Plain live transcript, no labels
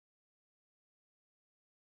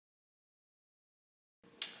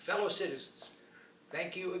Fellow citizens,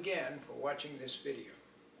 thank you again for watching this video.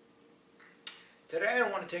 Today I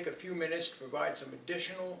want to take a few minutes to provide some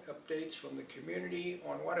additional updates from the community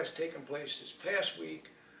on what has taken place this past week,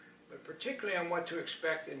 but particularly on what to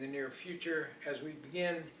expect in the near future as we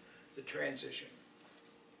begin the transition.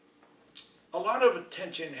 A lot of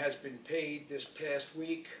attention has been paid this past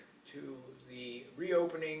week to the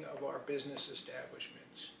reopening of our business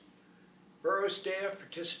establishments. Borough staff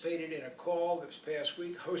participated in a call this past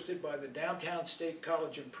week hosted by the Downtown State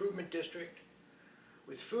College Improvement District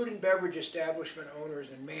with food and beverage establishment owners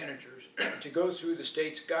and managers to go through the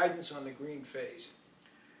state's guidance on the green phase.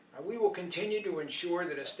 We will continue to ensure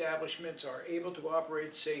that establishments are able to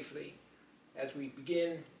operate safely as we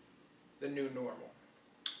begin the new normal.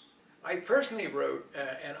 I personally wrote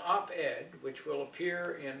an op-ed which will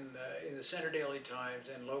appear in the Center Daily Times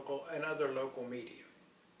and other local media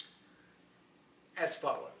as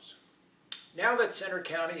follows. Now that Center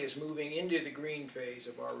County is moving into the green phase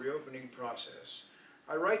of our reopening process,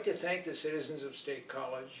 I write to thank the citizens of State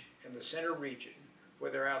College and the Center region for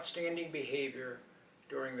their outstanding behavior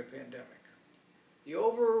during the pandemic. The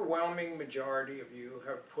overwhelming majority of you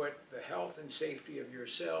have put the health and safety of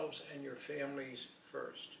yourselves and your families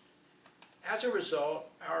first. As a result,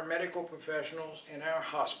 our medical professionals and our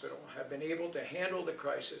hospital have been able to handle the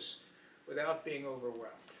crisis without being overwhelmed.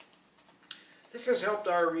 This has helped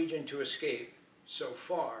our region to escape, so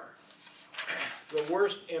far, the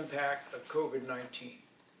worst impact of COVID-19.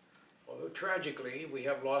 Although tragically, we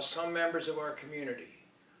have lost some members of our community.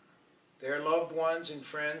 Their loved ones and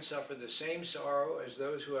friends suffer the same sorrow as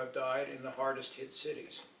those who have died in the hardest hit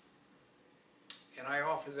cities. And I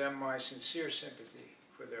offer them my sincere sympathy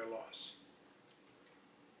for their loss.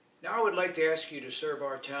 Now I would like to ask you to serve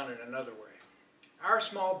our town in another way. Our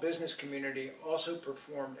small business community also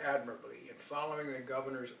performed admirably in following the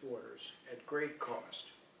governor's orders at great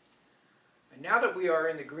cost. And now that we are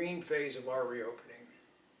in the green phase of our reopening,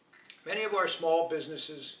 many of our small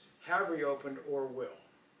businesses have reopened or will.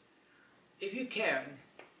 If you can,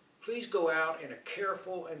 please go out in a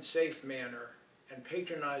careful and safe manner and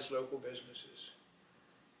patronize local businesses.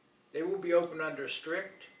 They will be open under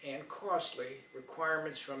strict and costly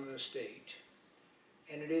requirements from the state,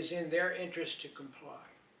 and it is in their interest to comply,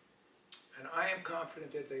 and I am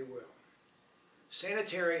confident that they will.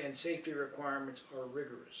 Sanitary and safety requirements are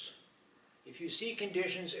rigorous. If you see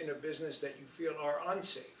conditions in a business that you feel are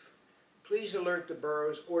unsafe, please alert the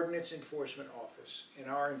borough's Ordinance Enforcement Office, and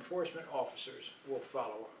our enforcement officers will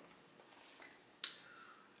follow up.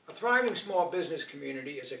 A thriving small business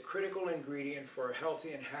community is a critical ingredient for a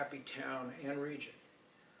healthy and happy town and region.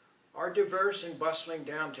 Our diverse and bustling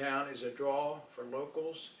downtown is a draw for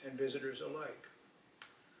locals and visitors alike.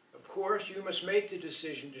 Of course, you must make the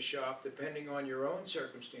decision to shop depending on your own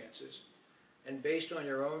circumstances and based on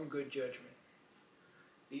your own good judgment.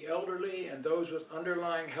 The elderly and those with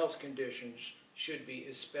underlying health conditions should be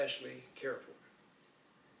especially careful.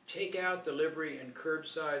 Takeout, delivery, and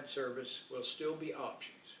curbside service will still be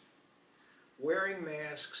options. Wearing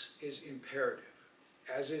masks is imperative,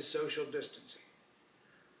 as is social distancing.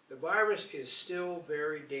 The virus is still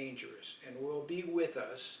very dangerous and will be with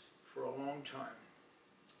us for a long time.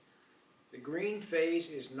 The green phase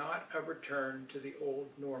is not a return to the old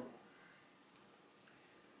normal.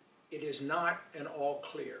 It is not an all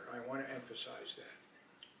clear. I want to emphasize that.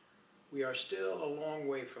 We are still a long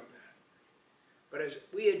way from that. But as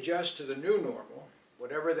we adjust to the new normal,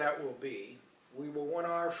 whatever that will be, we will want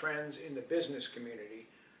our friends in the business community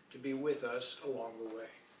to be with us along the way.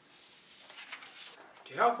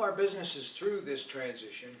 To help our businesses through this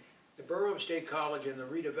transition, the Borough of State College and the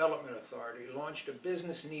Redevelopment Authority launched a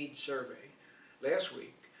business needs survey last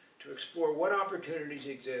week to explore what opportunities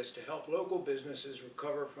exist to help local businesses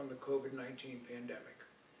recover from the COVID-19 pandemic.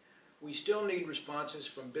 We still need responses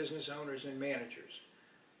from business owners and managers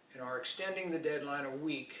and are extending the deadline a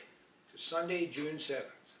week to Sunday, June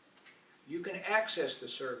 7th. You can access the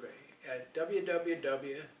survey at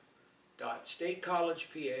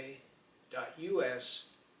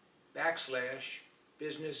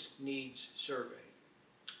www.statecollegepa.us/business needs survey.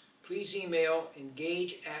 Please email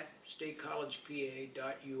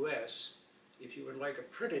engage@statecollegepa.us if you would like a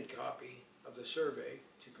printed copy of the survey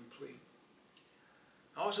to complete.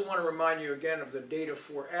 I also want to remind you again of the Data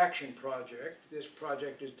for Action project. This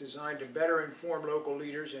project is designed to better inform local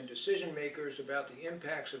leaders and decision makers about the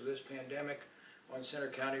impacts of this pandemic on Center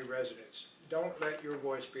County residents. Don't let your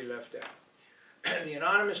voice be left out. The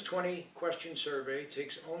anonymous 20-question survey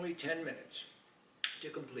takes only 10 minutes to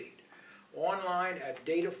complete. Online at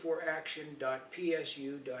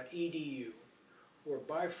dataforaction.psu.edu or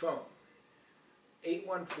by phone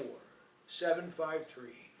 814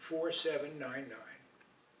 753-4799.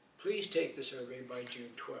 Please take the survey by June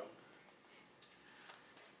 12th.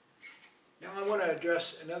 Now I want to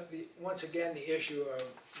address once again the issue of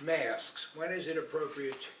masks. When is it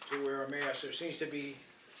appropriate to wear a mask? There seems to be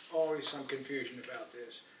always some confusion about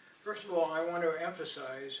this. First of all, I want to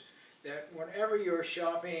emphasize that whenever you're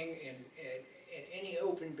shopping in any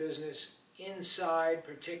open business, inside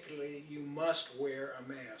particularly, you must wear a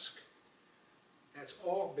mask. That's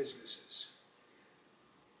all businesses.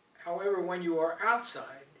 However, when you are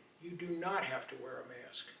outside, you do not have to wear a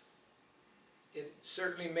mask. It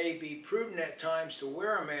certainly may be prudent at times to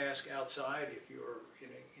wear a mask outside if you're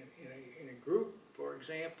in a group, for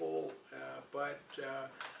example, but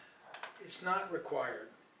it's not required.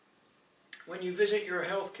 When you visit your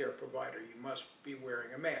healthcare provider, you must be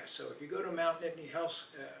wearing a mask. So if you go to Mount Nittany Health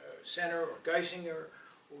Center or Geisinger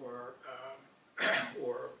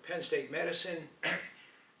or Penn State Medicine,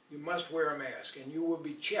 you must wear a mask, and you will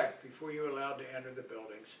be checked before you're allowed to enter the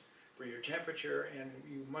buildings for your temperature, and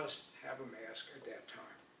you must have a mask at that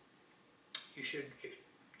time. You should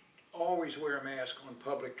always wear a mask on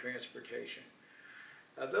public transportation.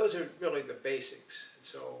 Those are really the basics,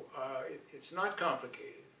 so it's not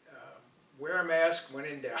complicated. Wear a mask when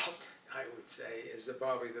in doubt, I would say, is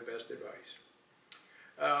probably the best advice.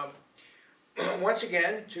 Once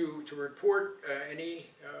again, to report any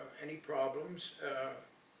problems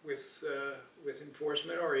with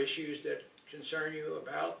enforcement or issues that concern you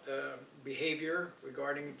about behavior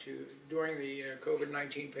during the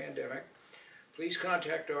COVID-19 pandemic, please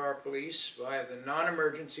contact our police via the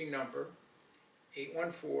non-emergency number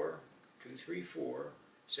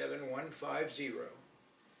 814-234-7150.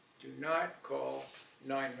 Do not call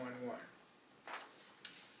 911.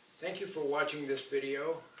 Thank you for watching this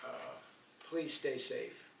video. Please stay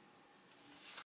safe.